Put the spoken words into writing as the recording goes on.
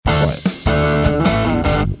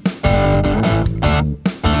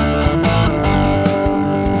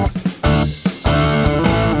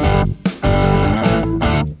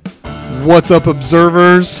What's up,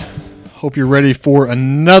 observers? Hope you're ready for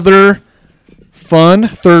another fun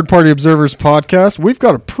third-party observers podcast. We've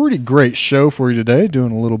got a pretty great show for you today,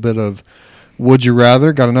 doing a little bit of Would You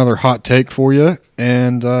Rather. Got another hot take for you,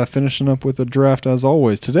 and finishing up with a draft as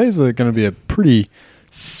always. Today's going to be a pretty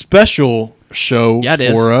special show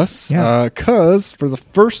for us, because for the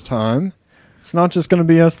first time, it's not just going to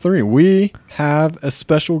be us three. We have a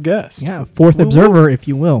special guest. Yeah, fourth observer, if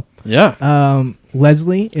you will. Yeah.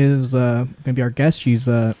 Leslie is going to be our guest. She's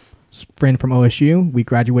a friend from OSU. We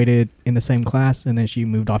graduated in the same class, and then she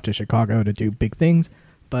moved off to Chicago to do big things.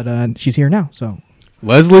 But she's here now. So,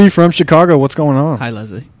 Leslie from Chicago, what's going on? Hi,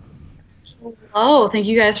 Leslie. Hello. Thank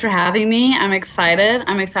you guys for having me. I'm excited.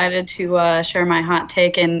 I'm excited to share my hot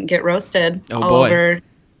take and get roasted over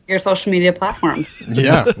your social media platforms.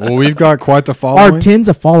 Yeah. Well, we've got quite the following. Our tens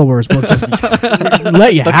of followers will just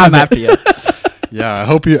let you have after you. Yeah, I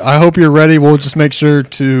hope you're ready. We'll just make sure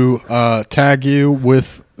to tag you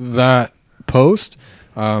with that post.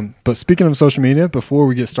 But speaking of social media, before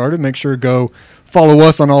we get started, make sure to go follow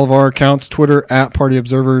us on all of our accounts: Twitter at Party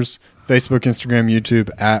Observers, Facebook, Instagram, YouTube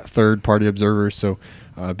at Third Party Observers. So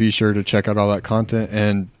be sure to check out all that content.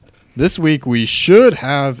 And this week we should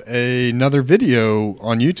have another video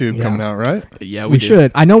on YouTube coming out, right? Yeah, we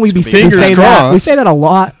should. I know we say that a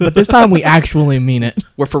lot, but this time we actually mean it.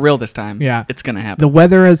 We're for real this time. Yeah, it's gonna happen. The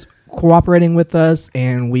weather is cooperating with us,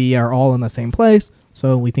 and we are all in the same place,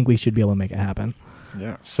 so we think we should be able to make it happen.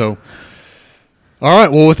 Yeah. So, all right.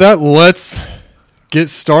 Well, with that, let's get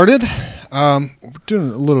started. We're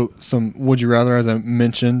doing some Would You Rather, as I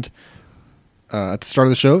mentioned at the start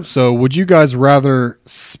of the show. So, would you guys rather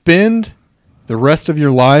spend the rest of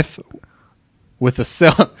your life with a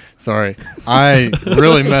Sorry, I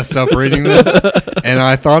really messed up reading this, and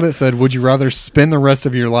I thought it said, "Would you rather spend the rest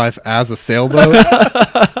of your life as a sailboat?"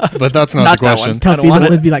 But that's not the question. Tuffy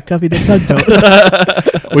would be like Tuffy the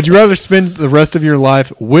Tugboat. Would you rather spend the rest of your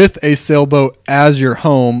life with a sailboat as your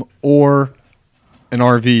home or an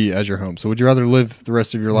RV as your home? So would you rather live the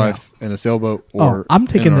rest of your life in a sailboat or I'm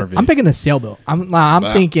taking in an RV? I'm picking the sailboat. I'm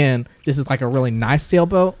thinking this is like a really nice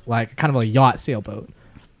sailboat, like kind of a yacht sailboat.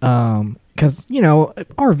 Because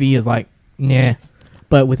RV is like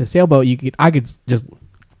but with a sailboat I could just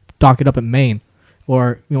dock it up in Maine,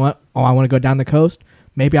 or you know what? Oh, I want to go down the coast.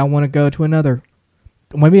 Maybe I want to go to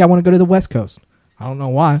Maybe I want to go to the West Coast. I don't know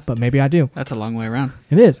why, but maybe I do. That's a long way around.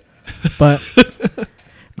 It is, but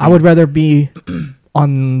I would rather be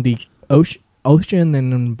on the ocean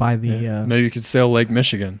than by the. Maybe you could sail Lake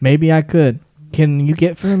Michigan. Maybe I could. Can you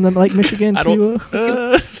get from the Lake Michigan to?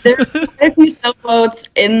 There are quite a few sailboats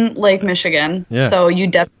in Lake Michigan, so you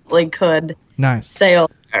definitely could sail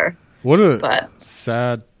there.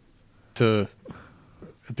 Sad to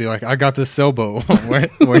be like, I got this sailboat.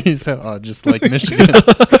 where you sail? Just Lake Michigan,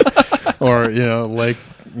 or Lake,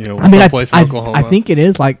 someplace in Oklahoma. I think it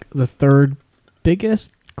is like the third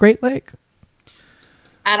biggest Great Lake.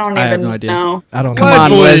 I don't even know. I don't know. Come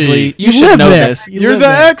on, Leslie. You should know this. You're the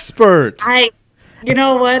expert. You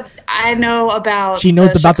know what? I know about. She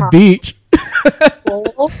knows about the beach. And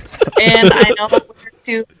I know where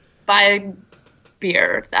to buy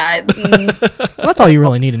beer. Well, that's all you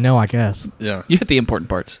really need to know, I guess. Yeah. You hit the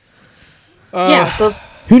important parts.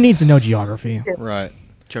 Who needs to know geography? Right.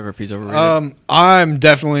 Geography's overrated. I'm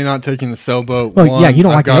definitely not taking the sailboat. Well, One, you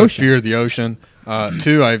don't like the ocean. I've got a fear of the ocean.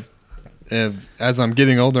 Two, as I'm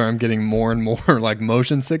getting older, I'm getting more and more like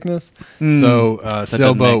motion sickness. So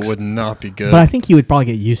sailboat would not be good. But I think you would probably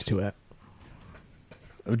get used to it.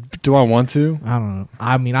 Do I want to? I don't know.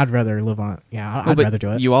 I mean, I'd rather live on it. Yeah, I'd rather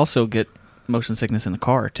do it. You also get motion sickness in the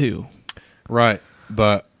car, too. Right.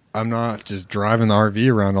 But I'm not just driving the RV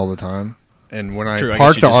around all the time. And when I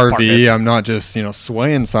park the RV, I'm not just,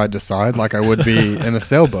 swaying side to side like I would be in a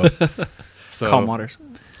sailboat. So calm waters.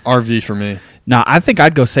 RV for me. No, I think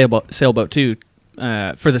I'd go sailboat too,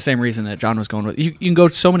 for the same reason that John was going with. You can go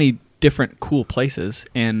to so many different cool places,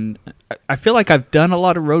 and I feel like I've done a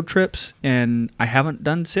lot of road trips, and I haven't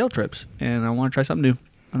done sail trips, and I want to try something new.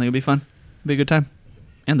 I think it'd be fun. It'd be a good time.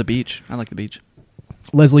 And the beach. I like the beach.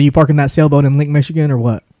 Leslie, you parking that sailboat in Lake Michigan or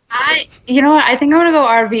what? You know what? I think I'm going to go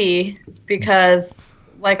RV because,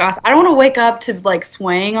 like us, I don't want to wake up to, like,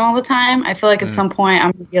 swaying all the time. I feel like at some point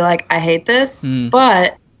I'm going to be like, I hate this.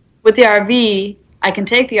 But with the RV, I can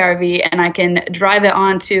take the RV and I can drive it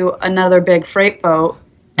onto another big freight boat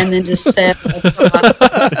and then just sail across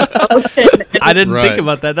the ocean. I didn't think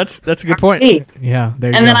about that. That's a good point. Yeah,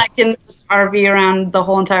 there you go. And then I can just RV around the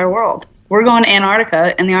whole entire world. We're going to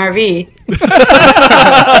Antarctica in the RV.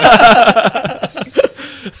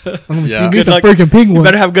 I'm gonna Yeah. see Good some luck. freaking pink You ones.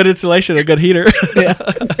 better have good insulation, a good heater. Yeah,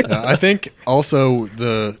 I think also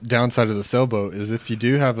the downside of the sailboat is if you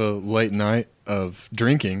do have a late night of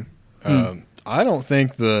drinking, I don't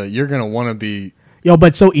think you're gonna want to be. Yo, but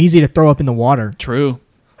it's so easy to throw up in the water. True.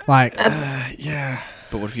 Like, Yeah,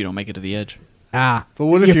 But what if you don't make it to the edge? but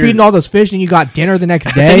what if you're feeding all those fish and you got dinner the next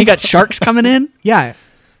day? Then you got sharks coming in? yeah,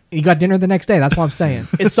 you got dinner the next day. That's what I'm saying.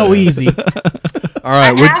 It's so easy. all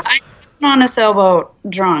right? I've been on a sailboat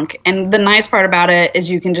drunk, and the nice part about it is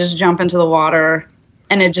you can just jump into the water,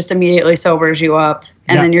 and it just immediately sobers you up,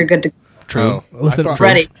 and Yeah. then you're good to True. Listen,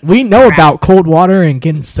 ready. we know about cold water and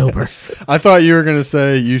getting sober. I thought you were gonna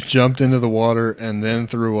say you jumped into the water and then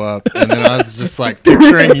threw up, and then I was just like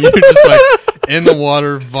picturing you just like in the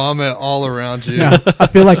water, vomit all around you. Yeah, I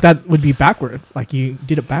feel like that would be backwards. Like you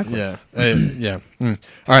did it backwards. Yeah. Yeah. All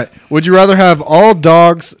right. Would you rather have all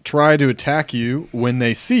dogs try to attack you when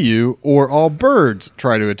they see you, or all birds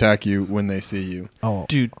try to attack you when they see you? Oh,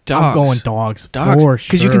 Dude, dogs. I'm going dogs. Dogs. For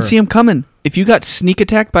Because you can sure. see them coming. If you got sneak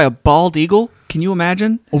attacked by a bald eagle, can you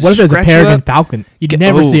imagine? Well, what if there's a Scratch you peregrine up? falcon? You'd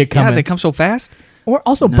never see it coming. Yeah, they come so fast. Or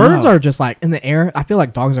also, No. birds are just like in the air. I feel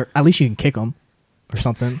like dogs are. At least you can kick them or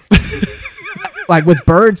something. Like with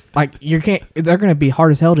birds, like you can't. They're gonna be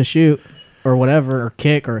hard as hell to shoot or whatever, or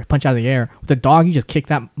kick or punch out of the air. With a dog, you just kick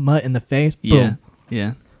that mutt in the face. Yeah. Boom.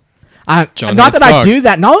 Yeah. John Not hates that I dogs. do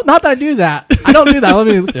that. No, not that I do that. I don't do that. Let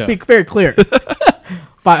me Yeah. be very clear.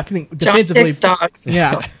 But I think John defensively, kicks dogs.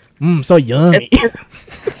 yeah. So yummy.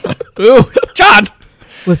 It's, Ooh, John.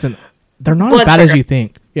 Listen, they're not as Blood bad as sugar. you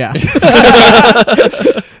think. Yeah.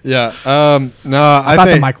 Yeah. No, I I thought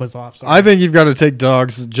think the mic was off. Sorry. I think you've got to take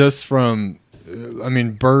dogs just from. I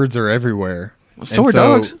mean, birds are everywhere. So And are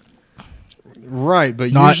dogs. Right,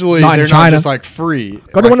 but Not- usually not in they're not China. just like free.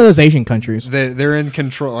 Go to one of those Asian countries. They're in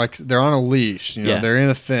control. Like they're on a leash. You know, Yeah. they're in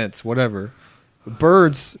a fence. Whatever.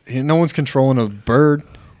 Birds, no one's controlling a bird,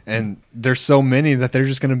 and there's so many that they're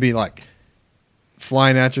just going to be like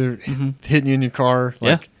flying at you, hitting you in your car.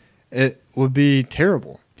 Like, it would be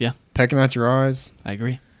terrible. Yeah, Pecking at your eyes. I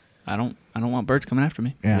agree. I don't want birds coming after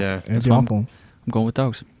me. Yeah. It'd That's be why awful. I'm going with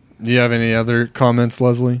dogs. Do you have any other comments,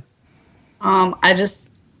 Leslie?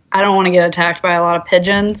 I don't want to get attacked by a lot of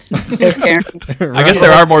pigeons. They scare me. I guess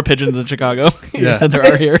there are more pigeons in Chicago Yeah. than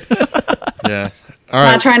there are here. Yeah. All I'm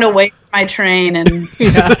right. not trying to wait for my train and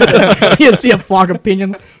Yeah. You see a flock of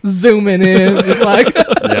pigeons zooming in. Just like,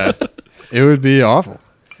 Yeah. It would be awful.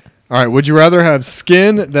 All right. Would you rather have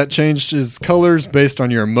skin that changes colors based on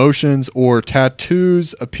your emotions, or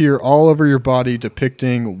tattoos appear all over your body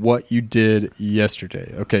depicting what you did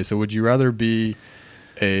yesterday? Okay. So would you rather be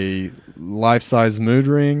a life-size mood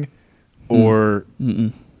ring, or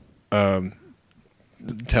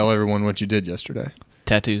tell everyone what you did yesterday?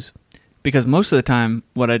 Tattoos. Because most of the time,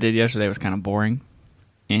 what I did yesterday was kind of boring,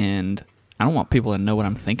 and I don't want people to know what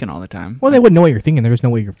I'm thinking all the time. well, they wouldn't know what you're thinking. They just know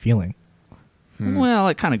what you're feeling. Well,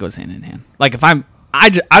 it kind of goes hand in hand. Like if I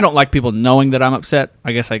don't like people knowing that I'm upset.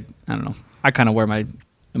 I guess I don't know. I kind of wear my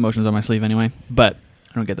emotions on my sleeve anyway, but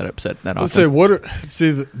I don't get that upset that Let's often.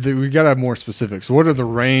 say we got to have more specifics. What are the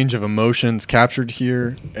range of emotions captured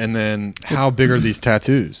here, and then how big are these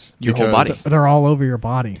tattoos? Your whole body. They're all over your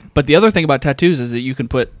body. But the other thing about tattoos is that you can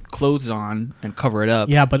put clothes on and cover it up.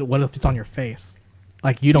 Yeah, but what if it's on your face?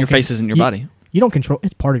 Like you don't. Your face isn't your body. You don't control.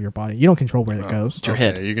 It's part of your body. You don't control where it goes. It's your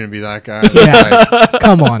head. You're gonna be that guy. Yeah.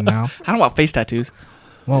 Come on now. I don't want face tattoos.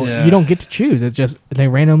 Well, Yeah. you don't get to choose. It's just they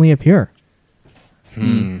randomly appear.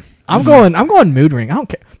 I'm going mood ring. I don't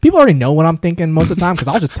care. People already know what I'm thinking most of the time because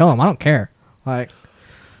I'll just tell them. I don't care. Like,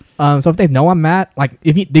 so if they know I'm mad, like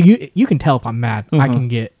if you can tell if I'm mad.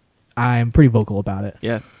 I'm pretty vocal about it.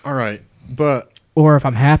 Yeah. All right, but Or if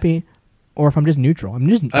I'm happy, or if I'm just neutral. I'm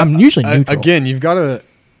usually neutral. Again, you've got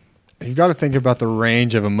to think about the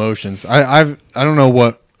range of emotions. I don't know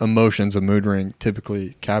what emotions a mood ring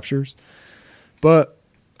typically captures, but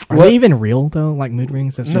Are they even real though? Like mood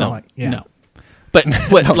rings? It's just like No. But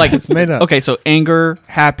what like it's made up. Okay, so anger,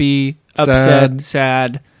 happy, upset,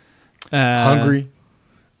 sad, Hungry.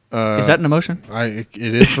 Is that an emotion? It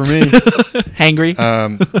is for me. Hangry.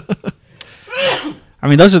 I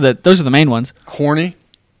mean, those are the main ones. Horny.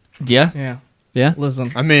 Yeah. Yeah. Yeah.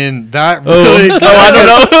 Listen. I mean, that really. I don't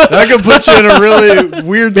know. That could put you in a really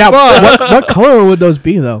weird Yeah. spot. What color would those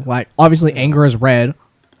be though? Like obviously anger is red.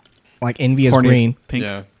 Like envy is Horny is green. pink.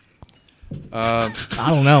 Yeah. I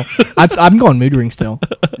don't know. I'm going mood ring still.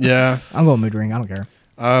 Yeah. I'm going mood ring. I don't care.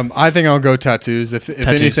 I think I'll go tattoos. If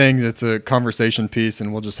Tattoos. anything, it's a conversation piece,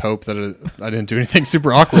 and we'll just hope that I didn't do anything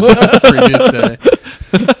super awkward the previous day.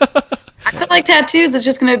 I feel like tattoos is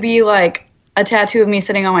just gonna be like a tattoo of me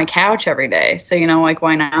sitting on my couch every day. So like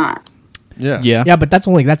why not? Yeah. Yeah, but that's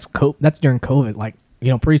during COVID. Like,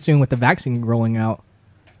 pretty soon with the vaccine rolling out,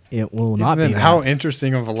 it will not be. How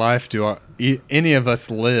interesting of a life do any of us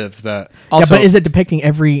live that? Also, but is it depicting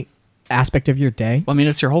every aspect of your day? Well, I mean,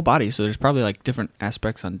 it's your whole body, so there's probably like different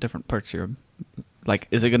aspects on different parts of your. Like,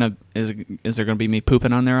 is there gonna be me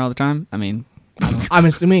pooping on there all the time? I mean, I'm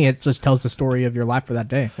assuming it just tells the story of your life for that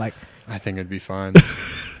day. Like, I think it'd be fine.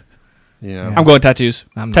 I'm going tattoos.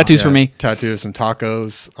 Tattoos for me. Tattoo some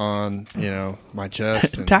tacos on my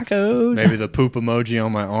chest. And tacos. Maybe the poop emoji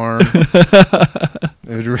on my arm.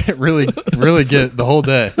 It would really get the whole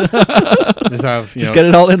day. Just have get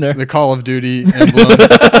it all in there. The Call of Duty emblem.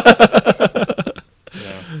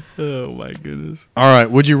 Oh my goodness. All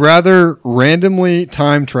right. Would you rather randomly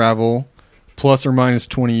time travel plus or minus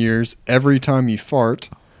 20 years every time you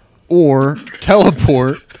fart, or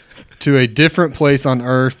teleport to a different place on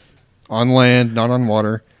Earth, on land, not on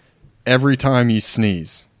water, every time you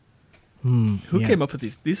sneeze? Who came up with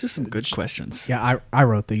these? These are some good questions. Yeah, I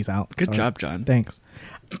wrote these out. Good job, John. Thanks.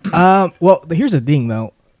 Well, here's the thing,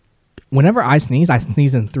 though. Whenever I sneeze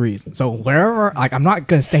in threes. So wherever, I'm not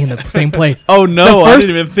going to stay in the same place. Oh, no. I didn't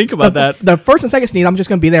even think about that. The first and second sneeze, I'm just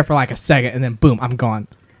going to be there for like a second, and then boom, I'm gone.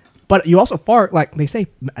 But you also fart, like they say,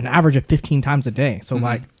 an average of 15 times a day. So,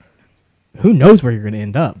 who knows where you're going to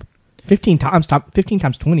end up? 15 times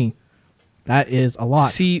 20, that is a lot.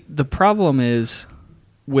 See, the problem is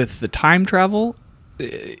with the time travel,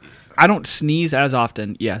 I don't sneeze as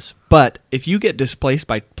often, yes. But if you get displaced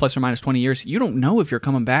by plus or minus 20 years, you don't know if you're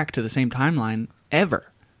coming back to the same timeline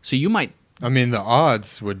ever. So you might... I mean, the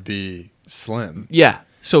odds would be slim. Yeah.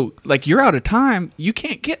 So, you're out of time. You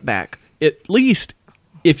can't get back. At least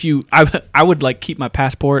if you... I would, keep my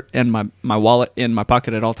passport and my wallet in my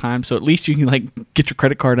pocket at all times. So at least you can, get your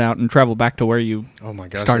credit card out and travel back to where you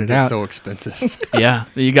started out. So expensive. Yeah.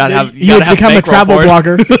 You got to have... You would become a travel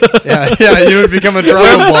blogger. Yeah, you would become a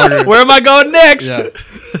travel blogger. Where am I going next? Yeah.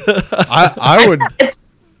 I would...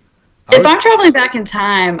 If I'm traveling back in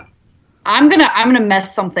time, I'm gonna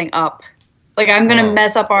mess something up. I'm gonna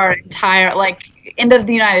mess up our entire end of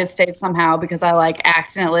the United States somehow because I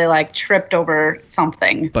accidentally tripped over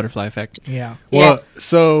something. Butterfly effect. Yeah. Well,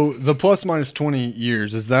 so the plus minus 20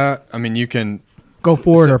 years, is that, I mean, you can go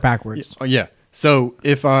forward or backwards. Yeah. So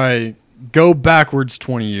if I go backwards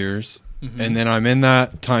 20 years and then I'm in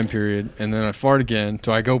that time period and then I fart again,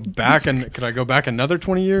 do I go back and could I go back another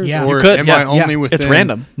 20 years? Yeah. Or you could, am I only within it's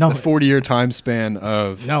random. the 40-year time span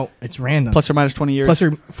of... No, it's random. Plus or minus 20 years Plus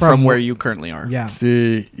or from where you currently are. Yeah.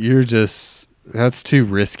 See, you're just... That's too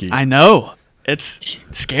risky. I know. It's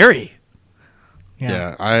scary.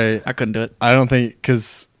 Yeah. I couldn't do it. I don't think...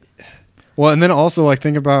 Because... Well, and then also,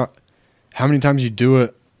 think about how many times you do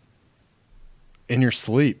it in your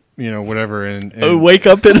sleep. Whatever, and wake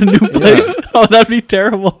up in a new place. Yeah. Oh, that'd be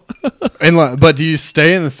terrible. But do you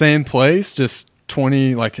stay in the same place? Just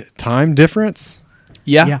 20 time difference?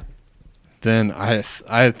 Yeah. Then I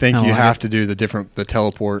think you have to do the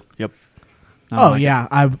teleport. Yep.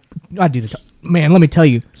 I do man. Let me tell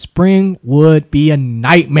you, spring would be a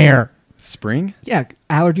nightmare. Spring? Yeah,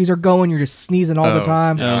 allergies are going. You're just sneezing all the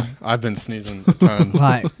time. Yeah, I've been sneezing a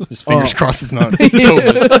ton. Just fingers crossed it's not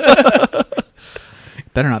COVID.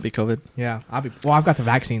 Better not be COVID. Yeah, I've got the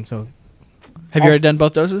vaccine, so. Have you already done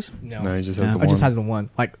both doses? No, he just has the one. I just had the one.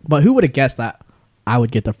 But who would have guessed that I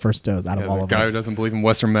would get the first dose out of all of us? The guy who doesn't believe in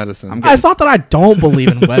Western medicine. It's not that I don't believe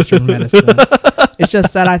in Western medicine. It's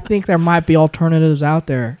just that I think there might be alternatives out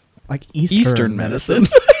there, like Eastern medicine.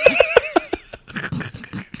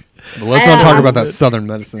 But let's not talk about that Southern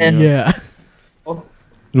medicine. Yeah.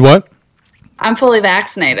 What? I'm fully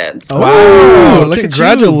vaccinated. So. Wow!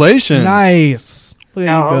 Congratulations! Nice. Look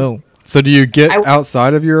at you go. So do you get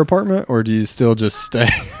outside of your apartment, or do you still just stay?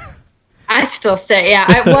 I still stay. Yeah.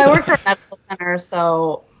 I work for a medical center,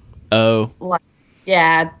 so. Oh.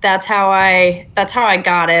 Yeah, that's how I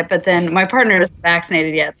got it. But then my partner isn't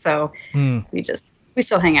vaccinated yet, so we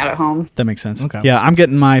still hang out at home. That makes sense. Okay. Yeah, I'm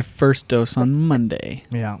getting my first dose on Monday.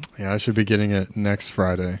 Yeah. Yeah, I should be getting it next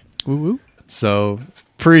Friday. Woo woo. So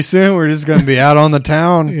pretty soon we're just going to be out on the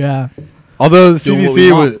town. Yeah. Although the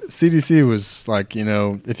CDC was like,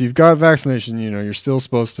 if you've got vaccination, you're still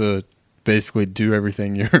supposed to basically do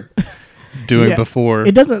everything you're doing before.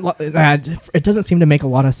 It doesn't seem to make a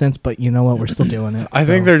lot of sense, but you know what? We're still doing it. I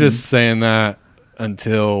think they're just saying that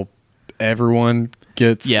until everyone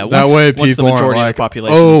gets that once, way. Once people the majority aren't of the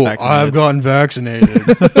population is vaccinated. I've gotten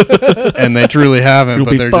vaccinated, and they truly haven't.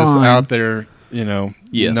 But they're just out there, no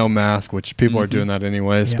mask, which people are doing that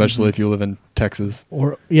anyway, especially if you live in Texas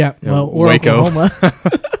or Waco. Oklahoma.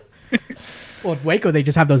 Well, in Waco, they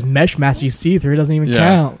just have those mesh masks you see through. It doesn't even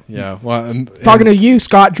count. Yeah. Well, talking to you,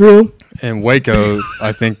 Scott Drew. in Waco,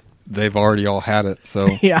 I think they've already all had it.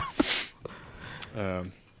 So Yeah. All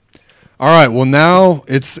right. Well, now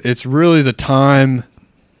it's really the time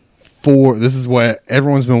for this is what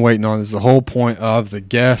everyone's been waiting on. This is the whole point of the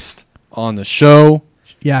guest on the show.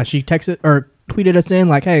 Yeah, she texted or tweeted us in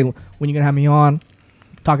like, "Hey, when you gonna have me on?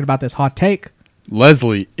 Talking about this hot take."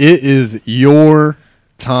 Leslie, it is your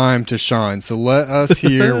time to shine. So let us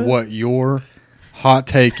hear what your hot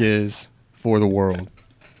take is for the world.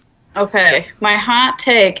 Okay, my hot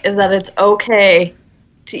take is that it's okay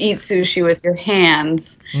to eat sushi with your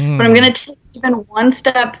hands, but I'm gonna take even one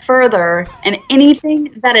step further. And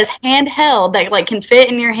anything that is handheld that like can fit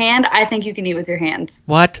in your hand, I think you can eat with your hands.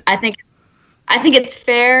 What? I think it's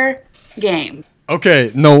fair game.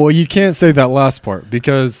 Okay, no, well, you can't say that last part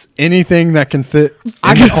because anything that can fit in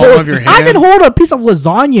the palm of your hand. I can hold a piece of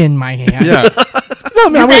lasagna in my hand. Yeah, No, I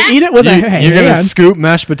mean, I'm gonna eat it with a hand. you're gonna scoop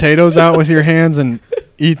mashed potatoes out with your hands and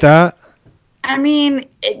eat that. I mean,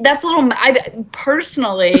 that's a little. I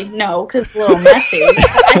personally no, because it's a little messy.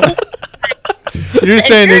 You're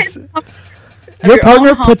saying it's Your partner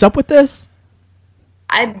own home- puts up with this?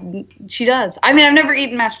 She does. I mean, I've never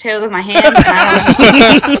eaten mashed potatoes with my hands,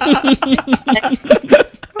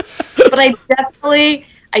 but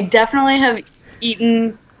I definitely have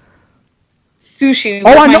eaten sushi. Oh,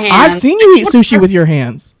 with I my know. hands. I've seen you eat sushi with your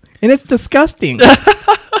hands, and it's disgusting.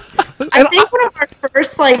 I think one of our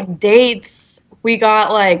first like dates, we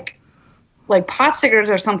got like pot stickers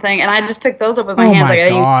or something, and I just picked those up with my Oh hands. my Like,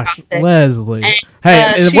 gosh, I ate Leslie. And,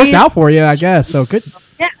 Hey, it worked she's- out for you, I guess. So good.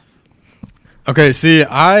 Yeah. okay. See,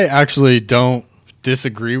 I actually don't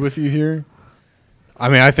disagree with you here. I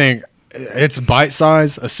mean, I think it's bite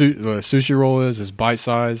size. A sushi roll is bite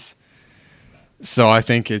size. So I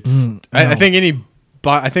think it's. I think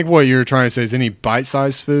I think what you're trying to say is any bite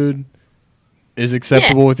sized food is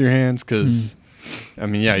acceptable with your hands because. I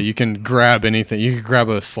mean, yeah, you can grab anything. You can grab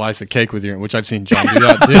a slice of cake with your, which I've seen John do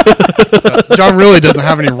that. So John really doesn't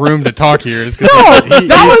have any room to talk here. It's 'cause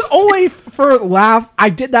That was only for laugh. I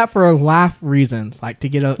did that for laugh reasons, like to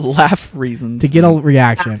get a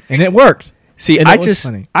reaction, and it worked. See, And it was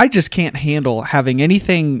funny. I just can't handle having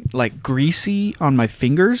anything like greasy on my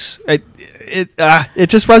fingers. It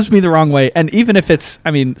just rubs me the wrong way. And even if it's, I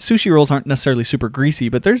mean, sushi rolls aren't necessarily super greasy,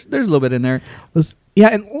 but there's a little bit in there. Yeah,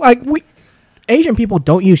 and like Asian people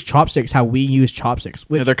don't use chopsticks how we use chopsticks.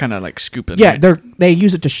 Which, Yeah, they're kind of like scooping. yeah, right? they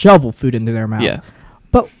use it to shovel food into their mouth. Yeah.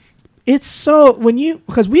 But it's so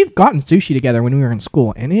because we've gotten sushi together when we were in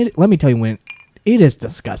school, and let me tell you it is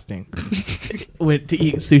disgusting to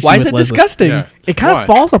eat sushi. Why is with it Leslie. disgusting? Yeah. It kind Why? of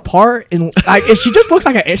falls apart, and like she just looks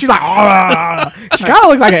like she's like she kind of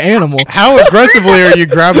looks like an animal. How aggressively are you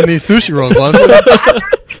grabbing these sushi rolls, Leslie?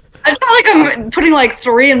 It's not like I'm putting like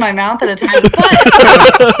 3 in my mouth at a time, but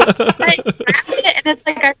I grab it and it's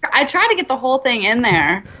like I try to get the whole thing in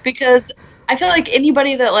there because I feel like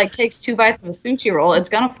anybody that like takes 2 bites of a sushi roll, it's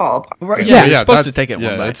gonna fall apart. Right, Yeah, you're supposed to that's- take it in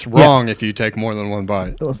one bite. It's wrong if you take more than one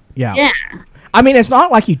bite. Yeah. Yeah. I mean, it's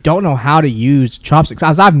not like you don't know how to use chopsticks.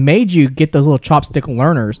 I've made you get those little chopstick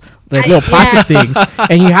learners, the little plastic things,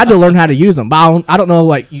 and you had to learn how to use them. But I don't know,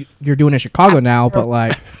 like you're doing in Chicago now, but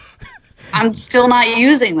like I'm still not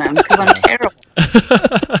using them because I'm terrible.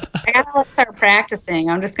 I gotta like, start practicing.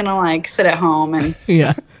 I'm just gonna like sit at home and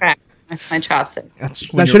yeah, practice my chopstick.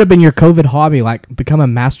 that should have been your COVID hobby, like become a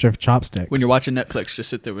master of chopsticks. When you're watching Netflix, just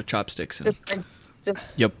sit there with chopsticks. And, Just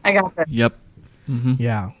Yep. I got this. Yep.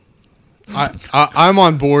 yeah. I'm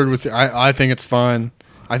on board with you. I think it's fun.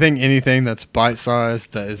 I think anything that's bite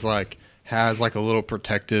sized that is like has like a little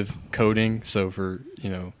protective coating. So for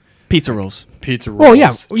Pizza rolls. pizza rolls, Well,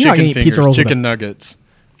 yeah, you're not chicken gonna eat fingers, pizza rolls with chicken nuggets,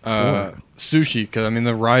 sushi. Because I mean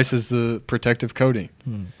the rice is the protective coating.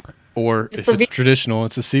 Or if So it's traditional,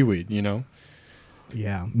 it's a seaweed.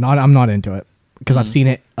 Yeah, I'm not into it because I've seen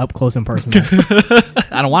it up close and personal.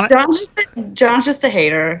 I don't want it. John's just a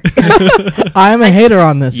hater. I am a hater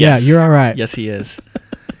on this. Yes. Yeah, you're all right. Yes, he is.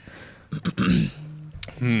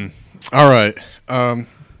 All right.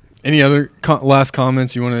 Any other last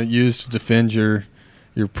comments you want to use to defend your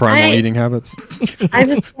primal eating habits? I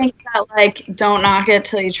just think that like don't knock it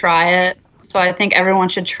till you try it. So I think everyone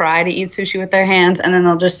should try to eat sushi with their hands, and then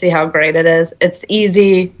they'll just see how great it is. It's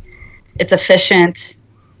easy, it's efficient.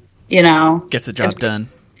 Gets the job done.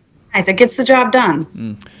 Nice. It gets the job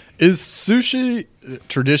done. Is sushi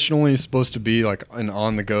traditionally supposed to be like an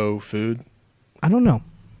on-the-go food? I don't know.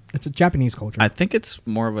 It's a Japanese culture. I think it's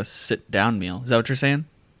more of a sit-down meal. Is that what you're saying?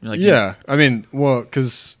 You're like, Yeah. I mean, well,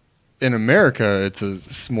 because in America,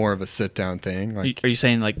 it's more of a sit-down thing. Like Are you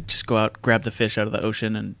saying like just go out, grab the fish out of the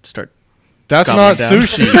ocean, and start? that's gobbling not down?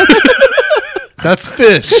 sushi. That's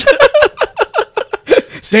fish.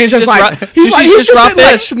 Stan's just like he's just raw sitting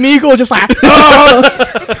like fish. Smeagol, just like oh.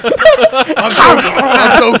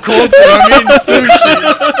 I'm so cultured. I'm eating sushi.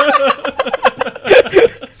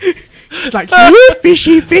 It's like "Ooh,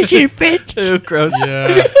 fishy fish. Ew, gross.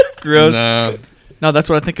 Yeah. Gross. No. No, that's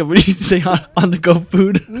what I think of when you say on the go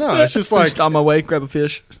food. No, it's just like Just on my way, grab a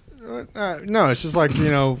fish. no, it's just like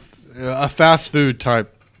a fast food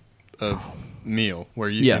type of meal where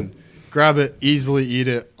you can grab it easily, eat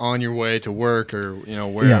it on your way to work or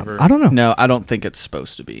wherever. Yeah, I don't know. No, I don't think it's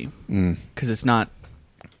supposed to be because it's not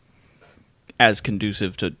as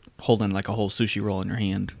conducive to holding like a whole sushi roll in your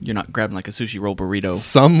hand. You're not grabbing like a sushi roll burrito.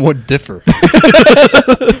 Some would differ.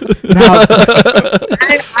 Now,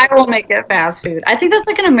 I will make it fast food. I think that's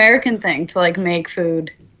like an American thing to like make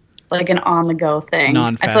food like an on the go thing.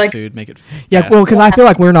 Non-fast I feel like food, make it. yeah, fast. well, because I feel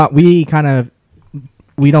like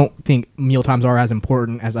we don't think meal times are as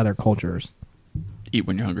important as other cultures. Eat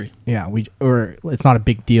when you're hungry. Yeah, or it's not a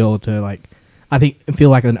big deal to like. I feel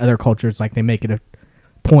like in other cultures, like they make it a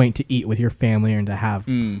point to eat with your family and to have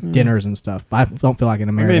dinners and stuff. But I don't feel like in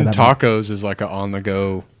I America. mean, that tacos is like an on the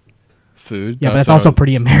go food. yeah, but it's also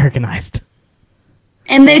pretty Americanized.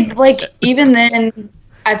 and they like even then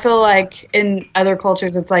I feel like in other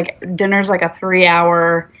cultures it's like dinner's like a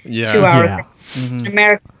 3-hour, 2-hour Yeah. thing. In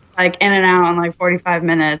America it's like in and out in like 45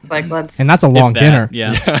 minutes. Like let's And that's a long If that, dinner.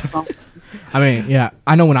 Yeah. I mean, yeah,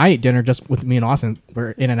 I know when I eat dinner just with me and Austin,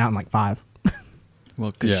 we're in and out in like 5.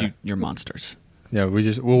 Well, because Yeah. you're monsters. Yeah, we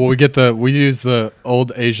use the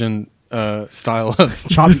old Asian style of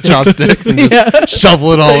Chopsticks. chopsticks and just Yeah.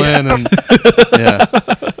 shovel it all in and yeah.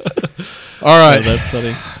 All right. Oh, that's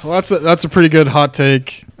funny. Well, that's a pretty good hot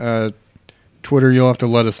take. Twitter, you'll have to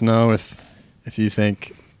let us know if you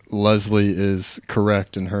think Leslie is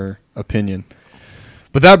correct in her opinion.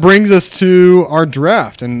 But that brings us to our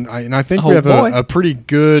draft, and I think we have a pretty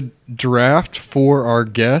good draft for our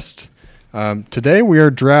guest. Today we are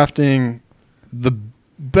drafting the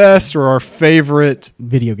best or our favorite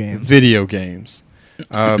Video games. video games.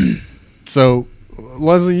 So,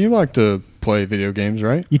 Leslie, you like to play video games,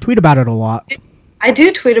 right? You tweet about it a lot. I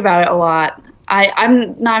do tweet about it a lot.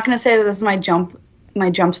 I'm not gonna say that this is my jump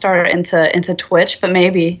starter into Twitch, but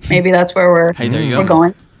maybe that's where we're Hey, there you we're go.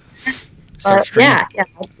 going. Start streaming. Yeah.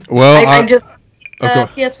 Well, I just go.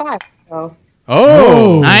 PS5. So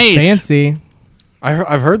Nice. Fancy.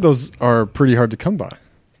 I've heard those are pretty hard to come by.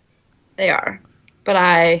 they are, but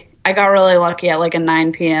I got really lucky at like a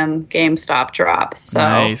 9 p.m. GameStop drop. So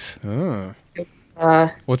Nice. Oh. uh,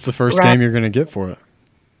 What's the first Right. game you're going to get for it?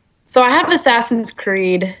 so I have Assassin's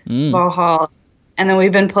Creed Valhalla, and then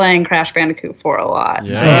we've been playing Crash Bandicoot 4 a lot.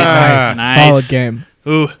 Yeah. Nice. Nice. Solid game.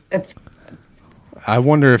 Ooh. It's I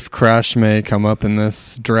wonder if Crash may come up in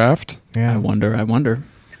this draft. Yeah. I wonder.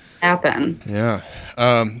 happen. Yeah.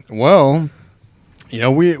 Well,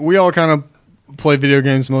 we all kind of play video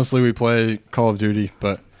games. Mostly we play Call of Duty,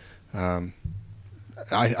 but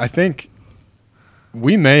I think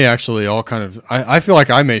we may actually all kind of. I feel like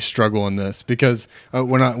I may struggle in this because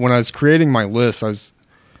when I was creating my list, I was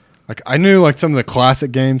like I knew like some of the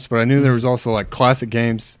classic games, but I knew there was also like classic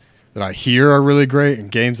games that I hear are really great and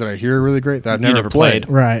games that I hear are really great that I've never played.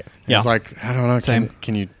 Right. Yeah. It's like I don't know. Same.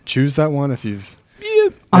 Can you choose that one if you've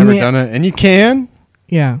I never mean- done it? And you can.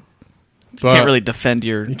 Yeah. But Can't really defend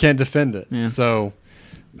your. you can't defend it. Yeah. So,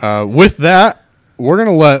 with that, we're going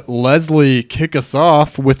to let Leslie kick us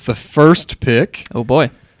off with the first pick. Oh boy.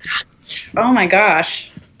 Oh my gosh.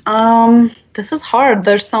 This is hard.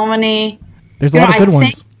 There's so many. There's a You lot know, of good I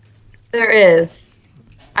ones. think there is.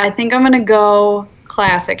 I think I'm gonna go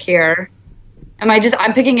classic here.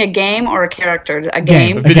 I'm picking a game or a character? A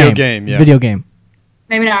game. A video game, yeah. Video game.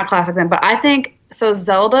 Maybe not classic then, but I think so.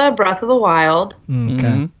 Zelda Breath of the Wild Okay.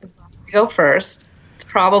 Mhm. is going to go first. It's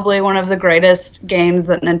probably one of the greatest games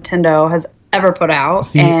that Nintendo has ever put out,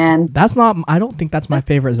 See, and that's not. I don't think that's my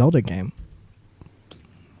favorite Zelda game.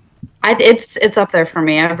 it's up there for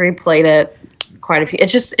me. I've replayed it quite a few.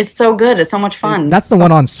 It's so good. It's so much fun. That's the So-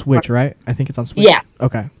 one on Switch, right? I think it's on Switch. Yeah.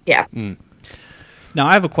 Okay. Yeah. Now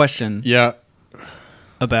I have a question Yeah,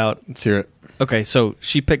 about. let's hear it. Okay, so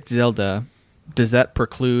she picked Zelda. Does that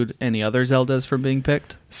preclude any other Zeldas from being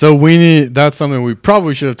picked? So that's something we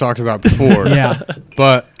probably should have talked about before. Yeah.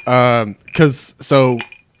 But so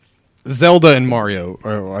Zelda and Mario,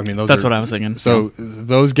 That's what I was thinking. So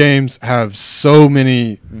those games have so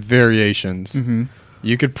many variations. Mm-hmm.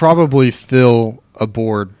 You could probably fill a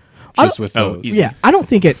board just with Oh, those. easy. Yeah, I don't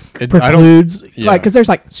think it I don't- precludes yeah. like because there's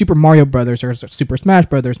like Super Mario Brothers, there's Super Smash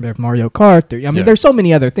Brothers, there's Mario Kart. Yeah. There's so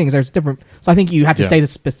many other things. There's different. So I think you have to Yeah. say the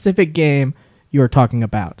specific game you are talking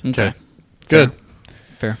about. Okay. Good.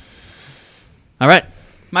 Fair. All right.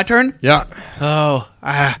 My turn? Yeah. Oh,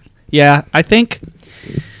 yeah. I think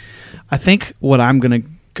what I'm gonna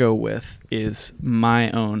go with is my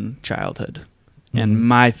own childhood and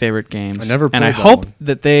my favorite games. I never played and I that hope one.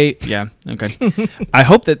 that they. Yeah. Okay. I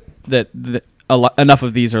hope that enough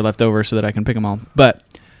of these are left over so that I can pick them all. But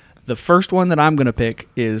the first one that I'm gonna pick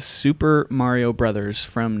is Super Mario Brothers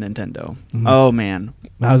from Nintendo. Oh man,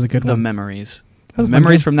 That was a good the one. memories. That was a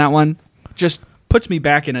Memories fun from that one just puts me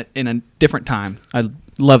back in a different time. I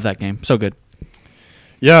love that game. So good.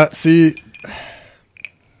 Yeah, see,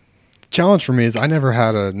 challenge for me is I never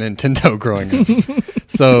had a Nintendo growing up.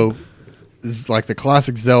 So, it's like the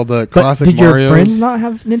classic Zelda, But classic did your Marios. friends not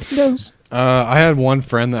have Nintendos? I had one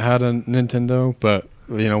friend that had a Nintendo, but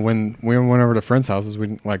when we went over to friends' houses, we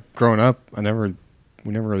didn't, like growing up, we never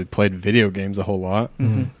really played video games a whole lot.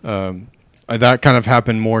 That kind of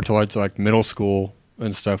happened more to like middle school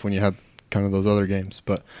and stuff when you had kind of those other games.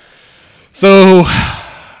 But so,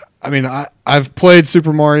 I mean, I've played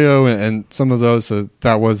Super Mario and some of those, so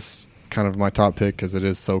that was kind of my top pick because it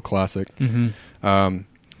is so classic.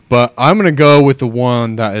 But I'm gonna go with the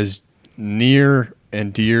one that is near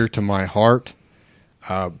and dear to my heart.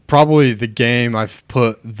 Probably the game I've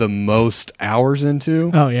put the most hours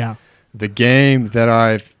into. Oh yeah. The game that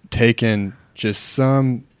I've taken just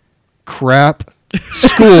some crap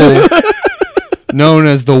school known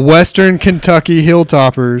as the Western Kentucky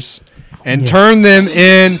Hilltoppers and turned them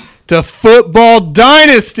into football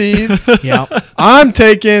dynasties. Yep. I'm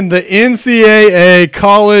taking the NCAA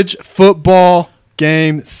college football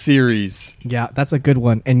game series. Yeah, that's a good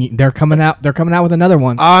one. And they're coming out. They're coming out with another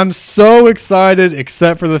one. I'm so excited,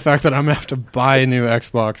 except for the fact that I'm gonna have to buy a new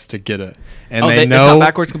Xbox to get it, and they it's know not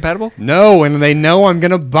backwards compatible? no, and they know I'm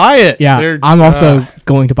gonna buy it. Yeah, I'm also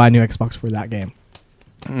going to buy a new Xbox for that game.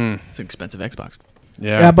 It's an expensive Xbox.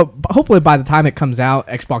 yeah. Yeah, but hopefully by the time it comes out,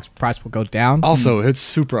 Xbox price will go down. Also, it's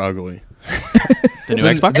super ugly. The new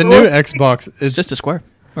Xbox? The new Xbox is It's just a square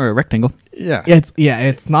or a rectangle. yeah.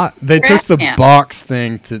 It's not. They took the Yeah. box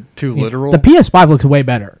thing to too literal. The PS5 looks way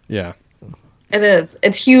better. Yeah. It is.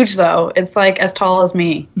 It's huge though. It's like as tall as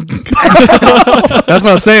me. That's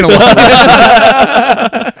not saying a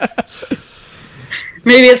lot.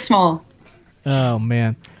 Maybe it's small. Oh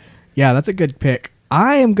man, yeah, that's a good pick.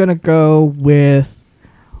 I am gonna go with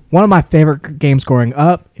one of my favorite games growing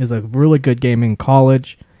up. Is a really good game in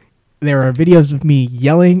college. There are videos of me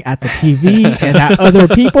yelling at the TV and at other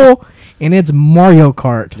people, and it's Mario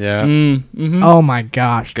Kart. Yeah. Oh my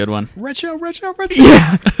gosh. Good one. Red shell.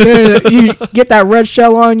 Yeah, you get that red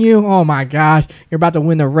shell on you. Oh my gosh, you're about to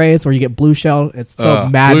win the race, or you get blue shell. It's so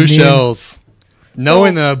maddening. Blue shells.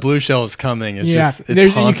 Knowing the blue shell is coming is just it's you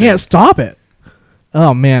haunting. can't stop it.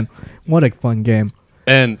 Oh man, what a fun game!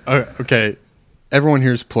 And okay, everyone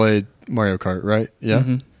here's played Mario Kart, right? Yeah.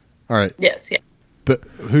 All right. Yes, yeah. But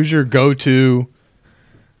who's your go-to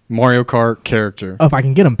Mario Kart character? Oh, if I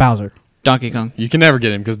can get him, Bowser. Donkey Kong. You can never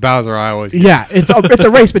get him because Bowser I always get. Yeah, it's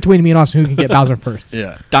a race between me and Austin who can get Bowser first.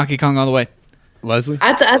 Yeah. Donkey Kong all the way. Leslie?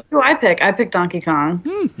 That's who I pick. I pick Donkey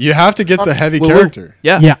Kong. You have to get the heavy Woo-woo. character.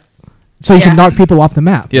 Yeah. Yeah, so you Yeah. can knock people off the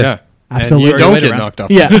map. Yeah. Absolutely. And you don't Right get around. knocked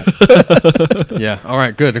off. Yeah, Yeah. All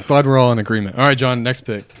right, good. I'm glad we're all in agreement. All right, John, next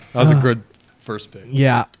pick. That was a good first pick.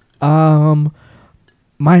 yeah.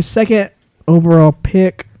 My second overall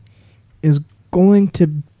pick is going to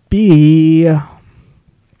be.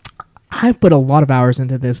 I've put a lot of hours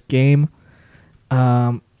into this game.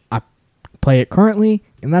 I play it currently,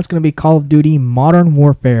 and that's going to be Call of Duty Modern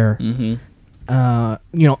Warfare.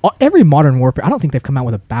 Every Modern Warfare. I don't think they've come out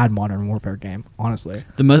with a bad Modern Warfare game, honestly.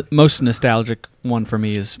 The most nostalgic one for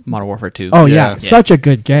me is Modern Warfare 2. Oh Yeah. yeah, such a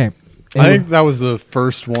good game. I think that was the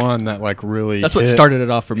first one that like really That's what hit, started it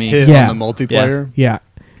off for me. hit Yeah. on the multiplayer. Yeah.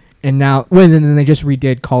 And now, and then they just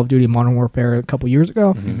redid Call of Duty Modern Warfare a couple years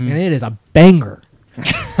ago, and it is a banger.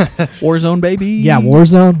 Warzone, baby. Yeah,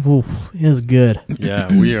 Warzone, oof, it is good.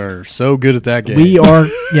 Yeah, we are so good at that game. We are,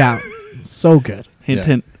 so good. Hint, Yeah.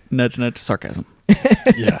 hint, nudge, nudge, sarcasm.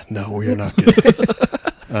 Yeah, no, we are not good.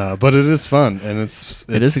 But it is fun, and it's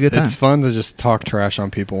It is a good time. It's fun to just talk trash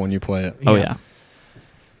on people when you play it. Oh, Yeah.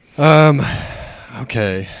 yeah.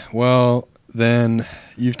 Okay, well then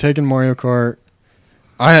you've taken Mario Kart.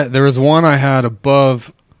 There was one I had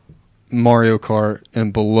above Mario Kart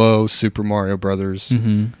and below Super Mario Brothers,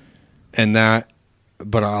 and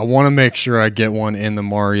but I want to make sure I get one in the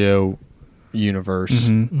Mario universe,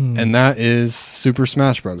 and that is Super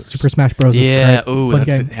Smash Brothers. Super Smash Bros. Is Yeah. great. Ooh, Fun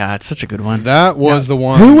that's game. it's such a good one. That was the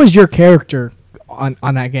one. Who was your character on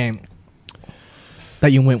that game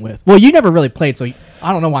that you went with? Well, you never really played, so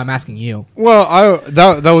I don't know why I'm asking you. Well,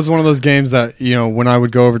 that was one of those games that when I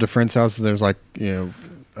would go over to friends' houses, there's like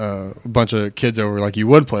a bunch of kids over, like you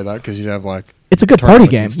would play that because you'd have like It's a good party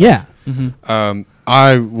game. tournaments and Yeah. stuff.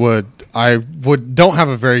 I would don't have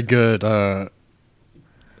a very good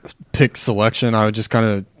pick selection. I would just kind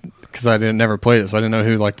of, because I never played it, so I didn't know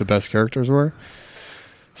who like the best characters were.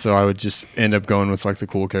 So I would just end up going with like the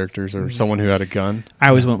cool characters or someone who had a gun. I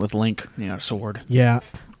always went with Link, sword. Yeah.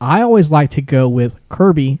 I always like to go with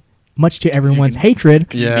Kirby, much to everyone's can- hatred.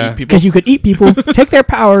 Yeah. Because you could eat people, take their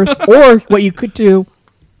powers, or what you could do,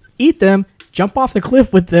 eat them, jump off the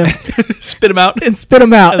cliff with them, Spit them out. and spit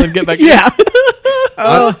them out. And then get back in. Yeah.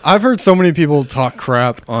 I've heard so many people talk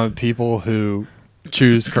crap on people who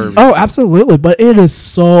choose Kirby. Oh, absolutely. But it is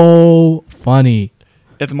so funny.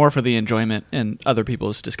 It's more for the enjoyment and other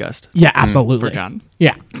people's disgust. Yeah, absolutely. For John.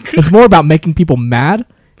 Yeah. It's more about making people mad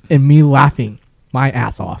and me laughing my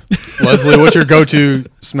ass off. Leslie, what's your go-to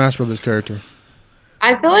Smash Brothers character?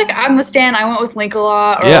 I feel like I'm a stan. I went with Link a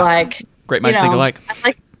lot, or Yeah. like Great minds think alike.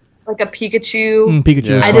 I like a Pikachu. Pikachu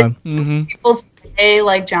Yeah. is I fun. Mm-hmm. People say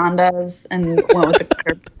like John does, and went with the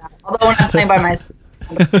Kirby. Although when I'm playing by myself,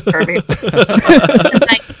 it's Kirby.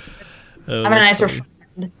 I'm a nicer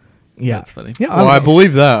friend. Yeah. That's funny. Yeah. Well, I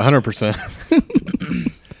believe that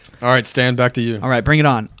 100%. All right, Stan, back to you. All right, bring it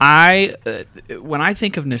on. When I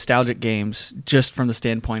think of nostalgic games, just from the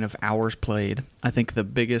standpoint of hours played, I think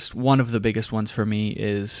one of the biggest ones for me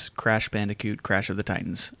is Crash Bandicoot: Crash of the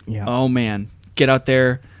Titans. Yeah. Oh man, get out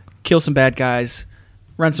there, kill some bad guys,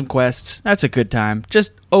 run some quests. That's a good time.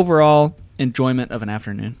 Just overall enjoyment of an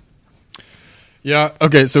afternoon. Yeah.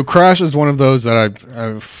 Okay. So Crash is one of those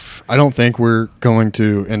that I don't think we're going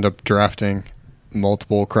to end up drafting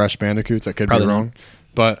multiple Crash Bandicoots. I could Probably be not. wrong,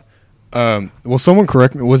 but will someone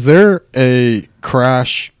correct me? Was there a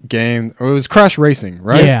Crash game? Or it was Crash Racing,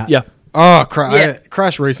 right? Yeah. Yeah, Oh, Yeah.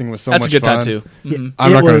 Crash Racing was so that's a much good fun. time too. Mhm.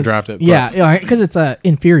 I'm It not going to was- draft it. But Yeah, because it's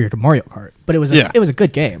inferior to Mario Kart, but it was Yeah. it was a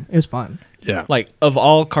good game. It was fun. Yeah. Like of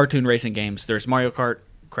all cartoon racing games, there's Mario Kart,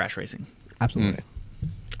 Crash Racing. Absolutely.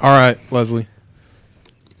 All right, Leslie.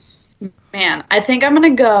 Man, I think I'm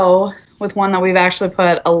gonna go with one that we've actually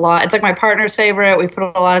put a lot. It's like my partner's favorite. We put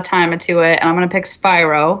a lot of time into it, and I'm gonna pick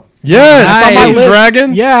Spyro. Yes, Nice. Little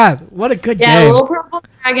Dragon. Yeah, what a good Yeah, game. Little Purple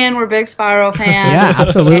Dragon. We're big Spyro fans. Yeah,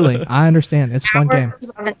 absolutely. I understand. It's a fun game. Hours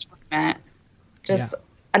of enjoyment. Just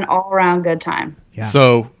an all-around good time. Yeah.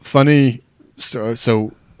 So funny.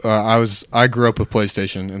 I grew up with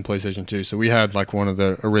PlayStation and PlayStation 2, so we had like one of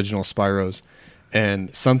the original Spyros,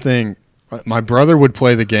 and something. My brother would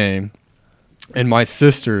play the game, and my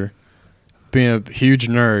sister, being a huge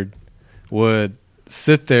nerd, would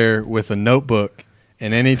sit there with a notebook,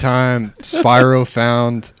 and anytime Spyro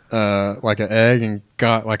found like an egg and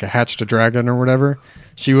got like hatched a dragon or whatever,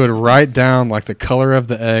 she would write down like the color of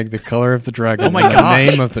the egg, the color of the dragon, Oh my and the gosh.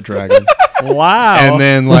 name of the dragon. Wow. And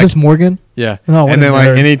then was like this Morgan? yeah, Oh, what and a then like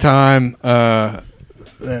nerd. anytime,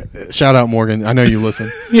 shout out Morgan, I know you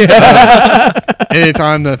listen. Yeah.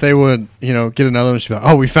 Anytime that they would, get another one, she'd be like,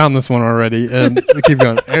 "Oh, we found this one already," and they keep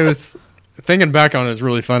going. It was thinking back on it is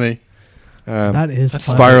really funny. That is fun.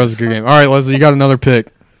 Spyro's a good game. All right, Leslie, you got another pick.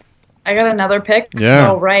 I got another pick. Yeah.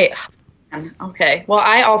 Oh, right. Okay. Well,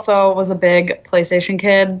 I also was a big PlayStation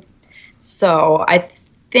kid, so I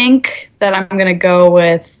think that I'm gonna go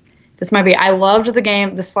with this. Might be. I loved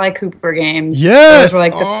the Sly Cooper games. Yes! Those were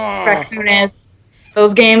like the Oh. Raccoonist.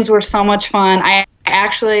 Those games were so much fun. I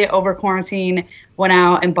actually over quarantine went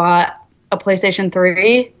out and bought a PlayStation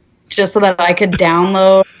 3 just so that I could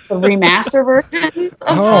download the remaster versions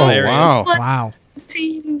of Oh, those wow. Wow.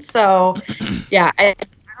 scene. So, yeah, I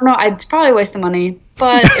don't know. It's probably a waste of money,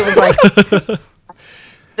 but it was like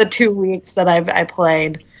the 2 weeks that I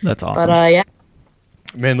played. That's awesome. But yeah,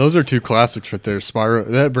 Man, those are two classics right there. Spyro,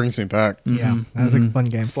 that brings me back. Yeah, that was a fun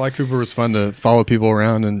game. Sly Cooper was fun to follow people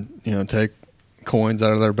around and take coins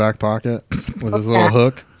out of their back pocket with his little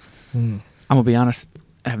hook. I'm gonna be honest.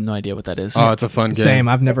 I have no idea what that is. Oh, it's a fun game. Same.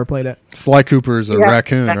 I've never played it. Sly Cooper's a Yeah.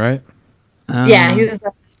 raccoon, right? yeah, he was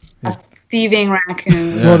a thieving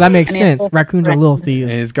raccoon. Yeah. Well, that makes And he had sense. Raccoons are little thieves.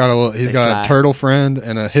 And he's got They got fly. a turtle friend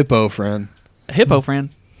and a hippo friend. A hippo friend,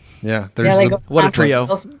 Yeah, Yeah, there's they a, go what a around trio.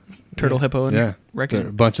 those- turtle, hippo, and yeah, they're a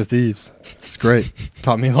raccoon. bunch of thieves. It's great.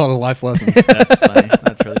 Taught me a lot of life lessons. That's funny.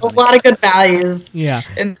 That's really A funny. lot of good values. Yeah.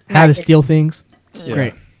 In How to that steal things. Yeah.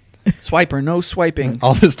 Great. Swiper, no swiping.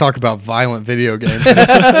 All this talk about violent video games. Here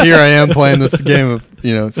I am playing this game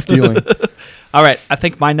of stealing. All right, I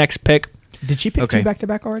think my next pick. Did she pick Okay. two back to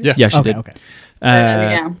back already? Yeah. Yeah, she okay, did. Okay.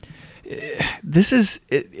 yeah. This is.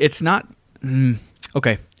 It's not.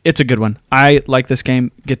 Okay, it's a good one. I like this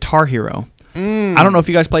game, Guitar Hero. I don't know if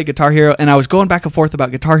you guys play Guitar Hero, and I was going back and forth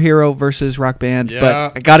about Guitar Hero versus Rock Band,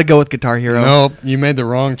 but I got to go with Guitar Hero. Nope, you made the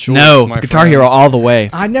wrong choice. No, my Guitar friend. Hero all the way.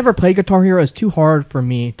 I never played Guitar Hero. It's too hard for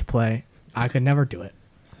me to play. I could never do it.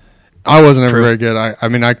 I wasn't ever True. very good. I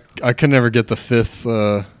mean, I could never get the fifth.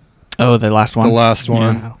 The last one. The last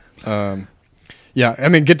one. Yeah, I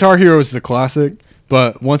mean, Guitar Hero is the classic,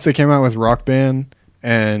 but once they came out with Rock Band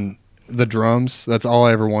and the drums, that's all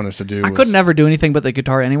I ever wanted to do. I could never do anything but the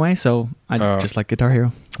guitar anyway, so I just like Guitar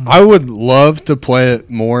Hero. I would love to play it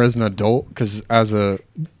more as an adult, because as a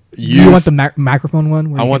youth, You want the microphone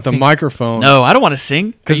one? I want the microphone. No, I don't want to sing. Are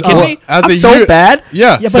you Because kidding me? as I'm a so youth- bad.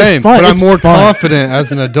 Yeah, but it's same. fun. But I'm It's more fun. confident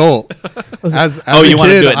as an adult. As a you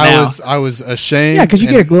wanna kid, do it now. I was ashamed. Yeah, because you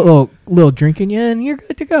and- get a little drink in you, and you're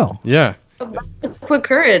good to go. Yeah. Quick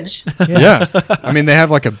courage. Yeah. I mean, they have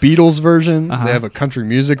like a Beatles version. Uh-huh. They have a country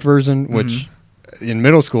music version, which in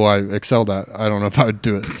middle school I excelled at. I don't know if I would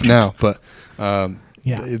do it now, but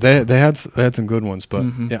Yeah. they had some good ones. But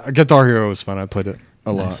yeah, Guitar Hero was fun. I played it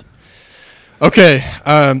a Nice. lot. Okay.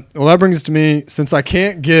 Well, that brings us to me. Since I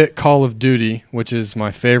can't get Call of Duty, which is my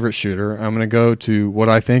favorite shooter, I'm going to go to what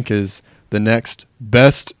I think is the next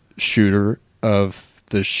best shooter of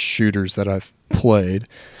the shooters that I've played,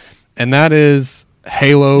 and that is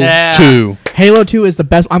Halo Yeah. 2. Halo 2 is the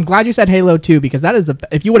best. I'm glad you said Halo 2 because that is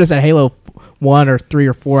if you would have said Halo 1 or 3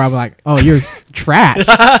 or 4, I'm like, oh, you're trash.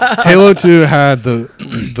 Halo 2 had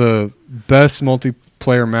the best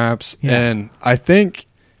multiplayer maps, and I think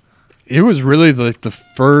it was really like the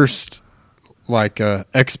first like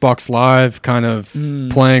Xbox Live kind of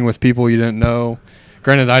playing with people you didn't know.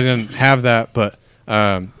 Granted, I didn't have that, but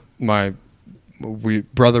my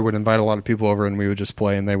brother would invite a lot of people over, and we would just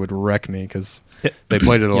play, and they would wreck me because they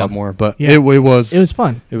played it a lot more. But Yeah. it was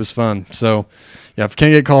fun. It was fun. So yeah, if I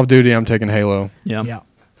can't get Call of Duty, I'm taking Halo. Yeah. Yeah.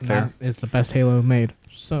 Fair. That is the best Halo made.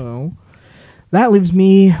 So that leaves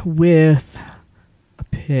me with a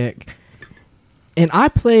pick. And I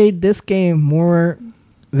played this game more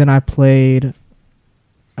than I played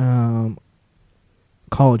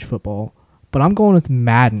college football. But I'm going with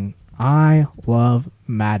Madden. I love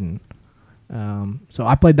Madden. So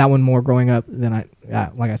I played that one more growing up than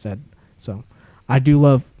like I said. So I do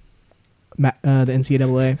love the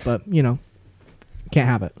NCAA, but, can't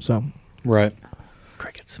have it. So Right.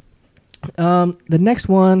 Crickets. the next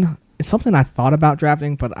one is something I thought about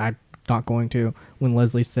drafting, but I'm not going to. When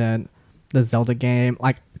Leslie said the Zelda game,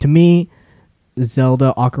 like to me,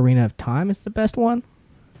 Zelda Ocarina of Time is the best one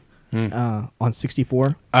on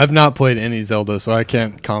 64. I've not played any Zelda, so I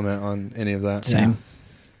can't comment on any of that. Same.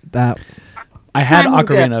 That I had Time is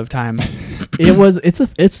good. Ocarina of Time.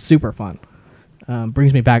 it's super fun.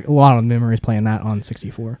 Brings me back a lot of memories playing that on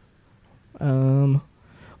 64.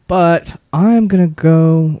 But I'm gonna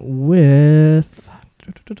go with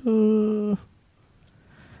a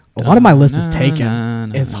lot of my list is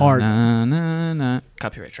taken. It's hard.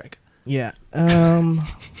 Copyright strike. Yeah.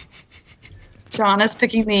 John is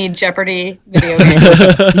picking the Jeopardy video game.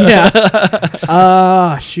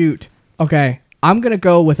 Yeah. Shoot. Okay. I'm going to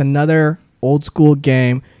go with another old school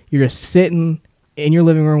game. You're just sitting in your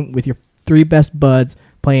living room with your three best buds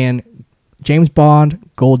playing James Bond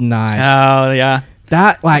GoldenEye. Oh, yeah.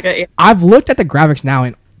 That, like, Okay. I've looked at the graphics now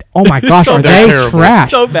and, oh my gosh, So are they're they terrible. trash?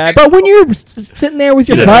 So bad. But when you're sitting there with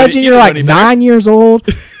your You buds didn't and you're know like any better. 9 years old,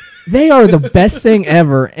 they are the best thing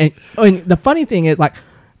ever. And the funny thing is, like,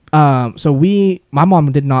 so my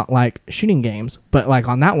mom did not like shooting games, but like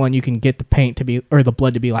on that one, you can get the paint to be, or the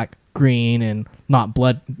blood to be like green and not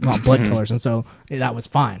blood colors. And so that was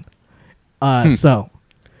fine. So,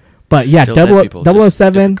 but yeah, Still dead people, just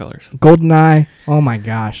 007, different colors. GoldenEye. Oh my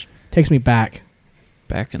gosh. Takes me back.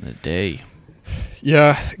 Back in the day.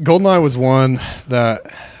 Yeah, GoldenEye was one that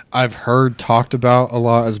I've heard talked about a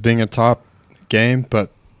lot as being a top game,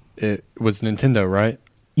 but it was Nintendo, right?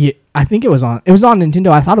 Yeah, I think it was on Nintendo.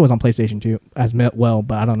 I thought it was on PlayStation 2 as well,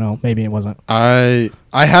 but I don't know. Maybe it wasn't. I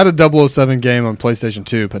had a 007 game on PlayStation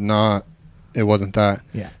 2, but it wasn't that.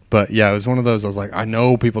 Yeah. But yeah, it was one of those. I was like, I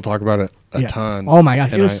know people talk about it a Yeah. ton. Oh my gosh,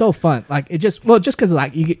 it and was so fun. Like it just because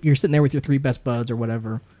like you're sitting there with your three best buds or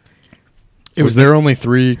whatever. Was there only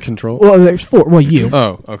 3 control? Well, there's 4. Well, you.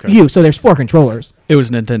 Oh, okay. You. So there's 4 controllers. It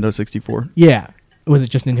was Nintendo 64 Yeah. Was it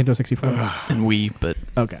just Nintendo 64? and Wii, but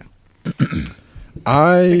Okay.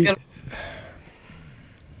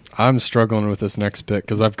 I'm struggling with this next pick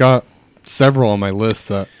because I've got several on my list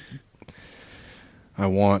that I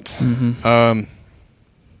want.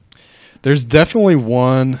 There's definitely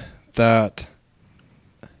one that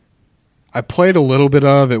I played a little bit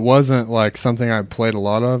of. It wasn't like something I played a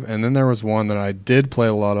lot of. And then there was one that I did play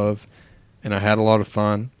a lot of, and I had a lot of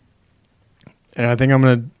fun. And I think I'm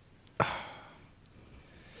going to...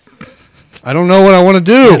 I don't know what I want to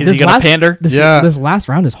do. Is he gonna pander? This last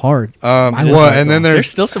round is hard. And then there's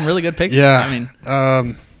still some really good picks. Yeah. I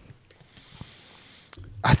mean,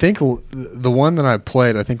 I think the one that I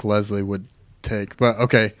played, I think Leslie would take. But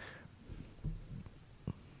okay,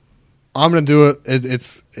 I'm gonna do it.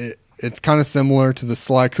 It's kind of similar to the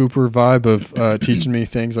Sly Cooper vibe of teaching me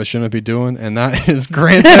things I shouldn't be doing, and that is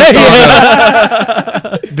Grand Theft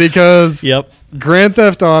Auto. Because Grand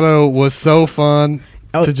Theft Auto was so fun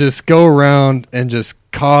to just go around and just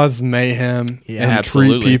cause mayhem and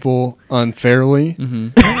treat people unfairly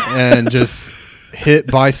and just hit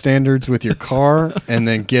bystanders with your car and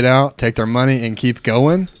then get out, take their money, and keep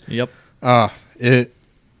going. Yep.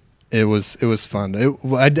 It was fun.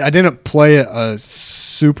 I didn't play it a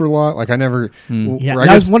super lot. Like I never. That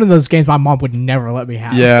was one of those games my mom would never let me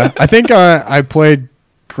have. Yeah, I think I played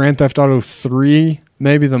Grand Theft Auto 3,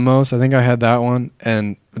 maybe the most. I think I had that one,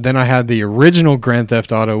 and then I had the original Grand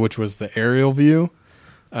Theft Auto, which was the aerial view,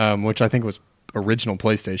 which I think was original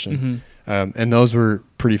PlayStation. And those were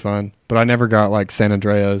pretty fun, but I never got like San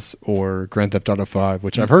Andreas or Grand Theft Auto 5,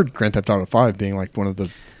 which I've heard Grand Theft Auto 5 being like one of the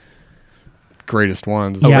greatest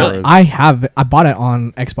ones. Yeah, I bought it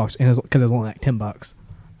on Xbox because it was only like $10,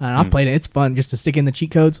 and I've played it. It's fun just to stick in the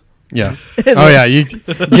cheat codes. Yeah. Oh yeah, you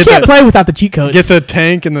can't play without the cheat codes. Get the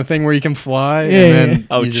tank and the thing where you can fly. Yeah, and then yeah.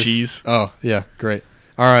 Oh jeez. Oh yeah, great.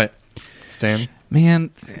 All right, Stan.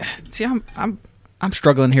 Man, see, I'm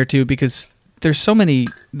struggling here too because there's so many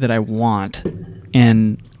that I want,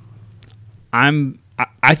 and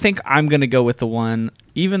I think I'm gonna go with the one,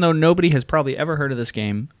 even though nobody has probably ever heard of this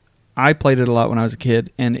game. I played it a lot when I was a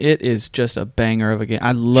kid, and it is just a banger of a game.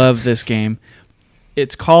 I love this game.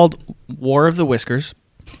 It's called War of the Whiskers.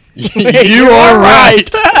 You are right.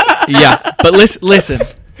 Yeah, but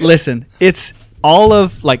listen. It's all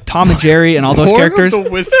of like Tom and Jerry and all those characters. Of the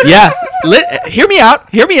Whiskers. Yeah, hear me out.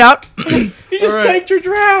 You just tanked your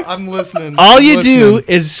draft. I'm listening. All you do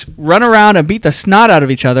is run around and beat the snot out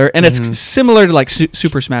of each other, and it's similar to like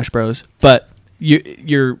Super Smash Bros. But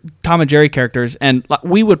you're Tom and Jerry characters, and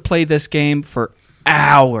we would play this game for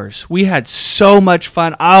hours. We had so much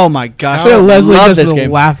fun. Oh my gosh, I Leslie love just this game.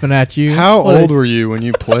 laughing at you. How old were you when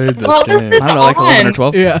you played this game? I don't know, like 11 or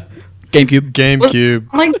 12. Yeah, GameCube.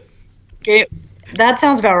 That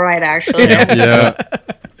sounds about right, actually. Yeah,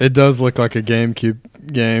 it does look like a GameCube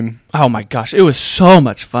game. Oh my gosh, it was so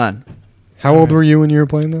much fun. How old were you when you were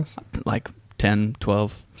playing this? Like 10,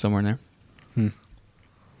 12, somewhere in there.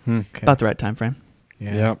 Okay. About the right time frame.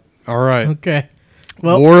 Yeah. All right. Okay.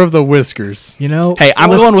 Well, War of the Whiskers. Hey, I'm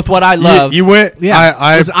going with what I love. You went. Yeah,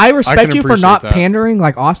 I I respect can you for not appreciate that. pandering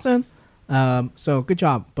like Austin. So good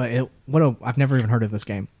job. But I've never even heard of this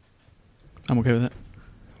game. I'm okay with it.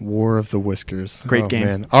 War of the Whiskers. Great game.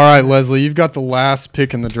 Man. All right, Leslie, you've got the last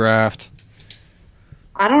pick in the draft.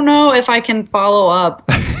 I don't know if I can follow up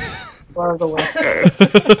War of the Whiskers.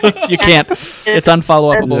 You can't. It's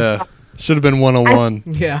unfollowable. Yeah. Should have been 101.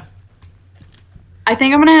 Yeah. I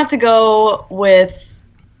think I'm going to have to go with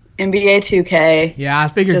NBA 2K. Yeah, I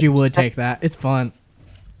figured you would take that. It's fun.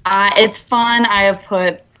 It's fun. I have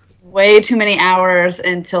put way too many hours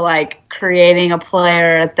into like creating a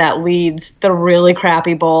player that leads the really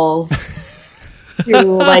crappy Bulls to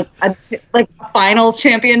like a finals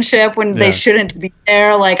championship when they shouldn't be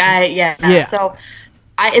there. So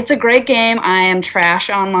it's a great game. I am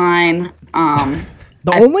trash online.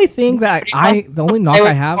 The only thing that the only knock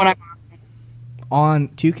I have on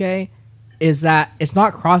 2K is that it's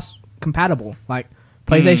not cross compatible. Like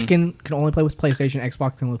PlayStation can only play with PlayStation,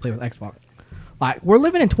 Xbox can only play with Xbox. Like we're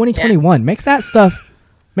living in 2021. Make that stuff,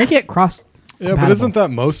 make it cross. Yeah, but isn't that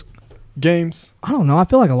most games? I don't know. I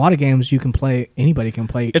feel like a lot of games you can play. Anybody can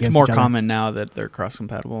play. It's more common now that they're cross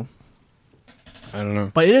compatible. I don't know,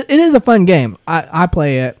 but it is a fun game. I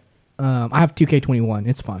play it. I have 2K21.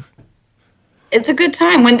 It's fun. It's a good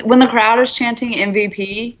time when the crowd is chanting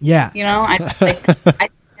MVP. Yeah, I stand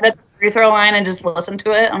at the free throw line and just listen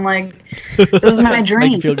to it. I'm like, this is my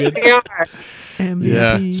dream. Make you feel good.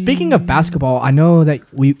 Yeah. Speaking of basketball, I know that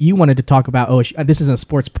you wanted to talk about OSU. This isn't a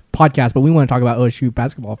sports podcast, but we want to talk about OSU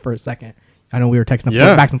basketball for a second. I know we were texting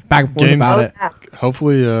back and forth about it.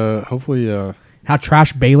 Hopefully, how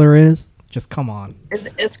trash Baylor is. Just come on.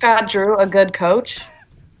 Is Scott Drew a good coach?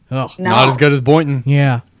 Oh, no. Not as good as Boynton.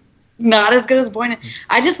 Yeah. Not as good as Boynton.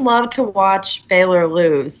 I just love to watch Baylor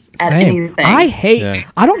lose at anything.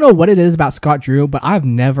 I don't know what it is about Scott Drew, but I've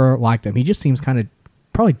never liked him. He just seems kind of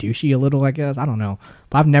probably douchey a little, I guess. I don't know.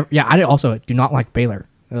 But I've never... Yeah, I also do not like Baylor.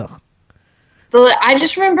 Ugh. I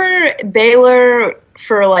just remember Baylor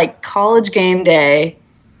for, like, college game day.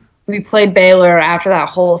 We played Baylor after that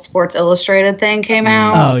whole Sports Illustrated thing came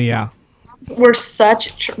out. Oh, yeah. We're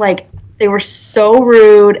such, They were so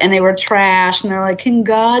rude and they were trash. And they're like, "Can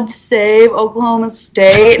God save Oklahoma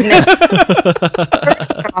State?" And it's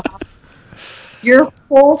first off, your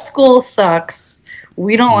whole school sucks.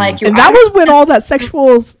 We don't like you. And that was when all that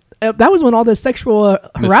sexual. That was when all this sexual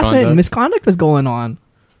harassment and misconduct was going on.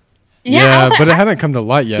 Yeah, but it hadn't come to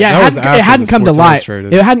light yet. Yeah, it hadn't come to light.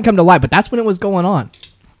 It hadn't come to light, but that's when it was going on.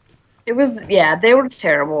 It was, they were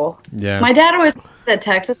terrible. Yeah. My dad always said that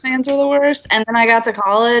Texas fans were the worst, and then I got to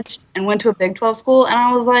college and went to a Big 12 school, and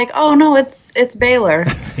I was like, oh no, it's Baylor.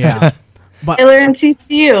 Yeah. But Baylor and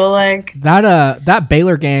TCU, like that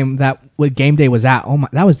Baylor game that what game day was at. Oh my,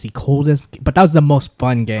 that was the coldest, but that was the most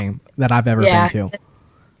fun game that I've ever been to.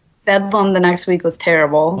 Bedlam the next week was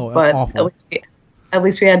terrible, but awful. At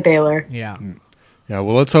least we had Baylor. Yeah. Yeah,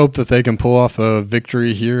 well, let's hope that they can pull off a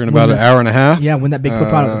victory here in about an hour and a half. Yeah, win that big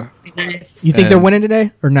title. Nice. You think they're winning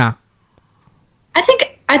today or nah? I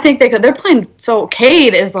think they could. They're playing. So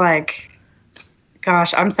Cade is like,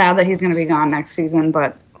 gosh, I'm sad that he's going to be gone next season,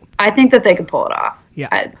 but I think that they could pull it off.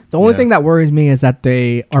 Yeah. The only thing that worries me is that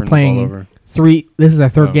they are playing This is their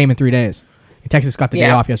third game in 3 days. Texas got the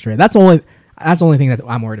day off yesterday. That's the only thing that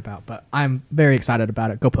I'm worried about. But I'm very excited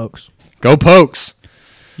about it. Go Pokes. Go Pokes.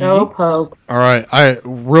 Go Pokes. All right.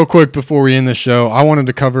 Real quick before we end the show, I wanted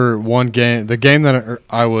to cover one game. The game that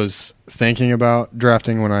I was thinking about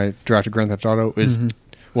drafting when I drafted Grand Theft Auto is,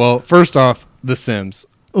 well, first off, The Sims.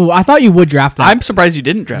 Oh, I thought you would draft that. I'm surprised you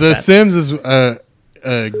didn't draft The that. Sims is a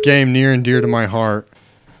game near and dear to my heart.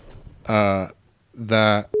 Sorry,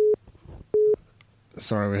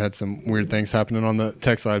 we had some weird things happening on the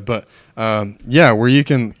tech side, but where you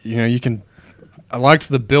can. I liked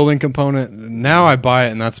the building component. Now I buy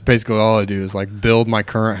it, and that's basically all I do is like build my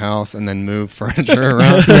current house and then move furniture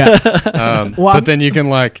around. But then you can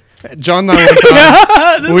like John and I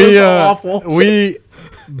we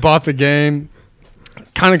bought the game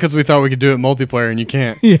kind of because we thought we could do it multiplayer, and you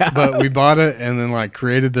can't. Yeah. But we bought it and then like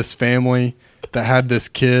created this family that had this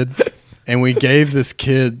kid, and we gave this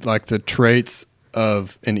kid like the traits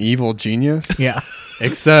of an evil genius. Yeah.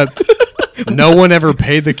 Except no one ever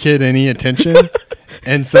paid the kid any attention,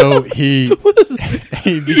 and so he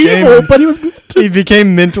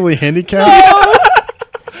became mentally handicapped.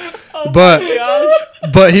 But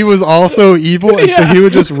he was also evil, and so he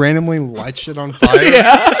would just randomly light shit on fire.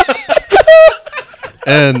 Yeah.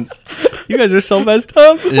 And you guys are so messed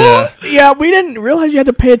up. Yeah, we didn't realize you had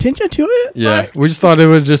to pay attention to it. Yeah, we just thought it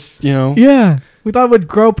would just, Yeah. We thought it would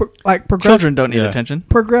grow, progress. Children don't need attention.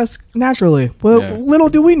 Progress naturally. Well, little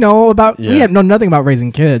do we know about. We had know nothing about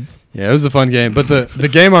raising kids. Yeah, it was a fun game. But the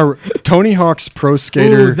game, Tony Hawk's Pro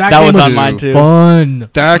Skater. Ooh, that was on mine too. Fun.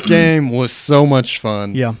 That game was so much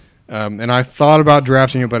fun. Yeah. And I thought about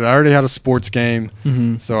drafting it, but I already had a sports game,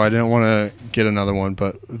 so I didn't want to get another one.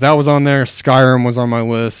 But that was on there. Skyrim was on my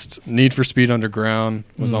list. Need for Speed Underground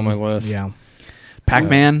was on my list. Yeah.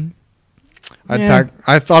 Pac-Man.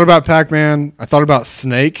 I thought about Pac-Man. I thought about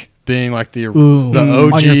Snake being like the OG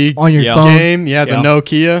on your phone. game. Yeah, the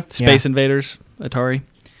Nokia. Space Invaders. Atari.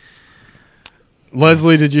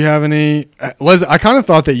 Leslie, did you have any? Leslie, I kind of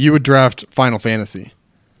thought that you would draft Final Fantasy.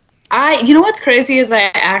 You know what's crazy is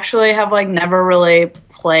I actually have like never really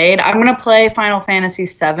played. I'm gonna play Final Fantasy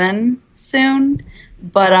VII soon,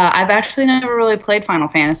 but I've actually never really played Final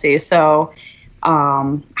Fantasy. So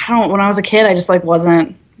I don't. When I was a kid, I just like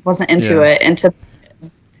wasn't into it.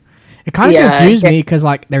 It kind of confused me because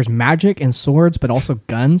like there's magic and swords, but also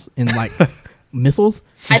guns and like missiles.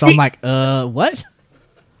 And so I'm like, what?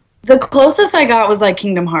 The closest I got was like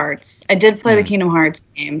Kingdom Hearts. I did play the Kingdom Hearts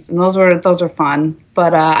games, and those were fun.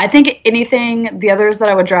 But I think the others that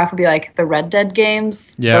I would draft would be like the Red Dead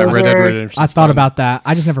games. Yeah, Red Dead Redemption. I thought about that.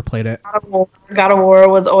 I just never played it. God of War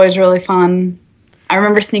was always really fun. I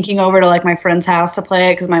remember sneaking over to like my friend's house to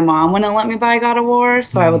play it because my mom wouldn't let me buy God of War,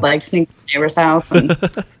 so I would like sneak to the neighbor's house and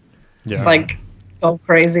just like go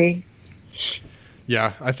crazy.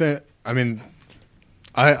 Yeah, I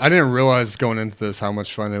didn't realize going into this how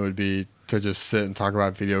much fun it would be to just sit and talk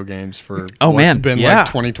about video games for what's been like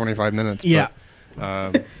 20, 25 minutes. Yeah.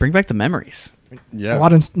 But, bring back the memories. Yeah. A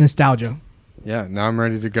lot of nostalgia. Yeah, now I'm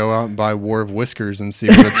ready to go out and buy War of Whiskers and see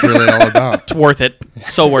what it's really all about. It's worth it.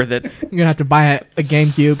 So worth it. You're gonna have to buy a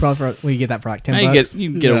GameCube. Probably you get that for like $10.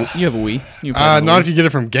 You have a Wii. Not if you get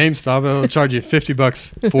it from GameStop. They'll charge you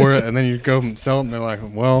 $50 for it, and then you go and sell it, and they're like,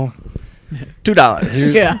 "Well,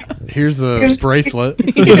 $2. Here's the bracelet."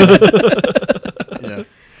 Yeah.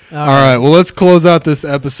 All right. Well, let's close out this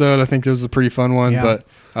episode. I think this was a pretty fun one, but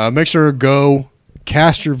make sure to go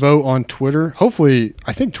cast your vote on Twitter. Hopefully,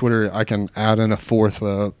 I think Twitter I can add in a fourth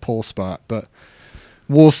poll spot, but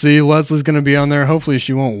we'll see. Leslie's going to be on there. Hopefully,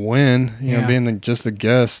 she won't win. Being just a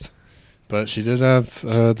guest. but she did have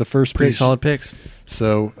the first Pretty pick. solid picks.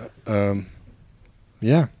 So,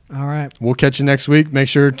 yeah. All right. We'll catch you next week. Make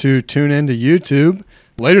sure to tune in to YouTube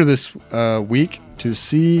later this week to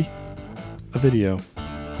see a video.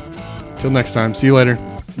 Till next time. See you later.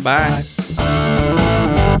 Bye. Bye.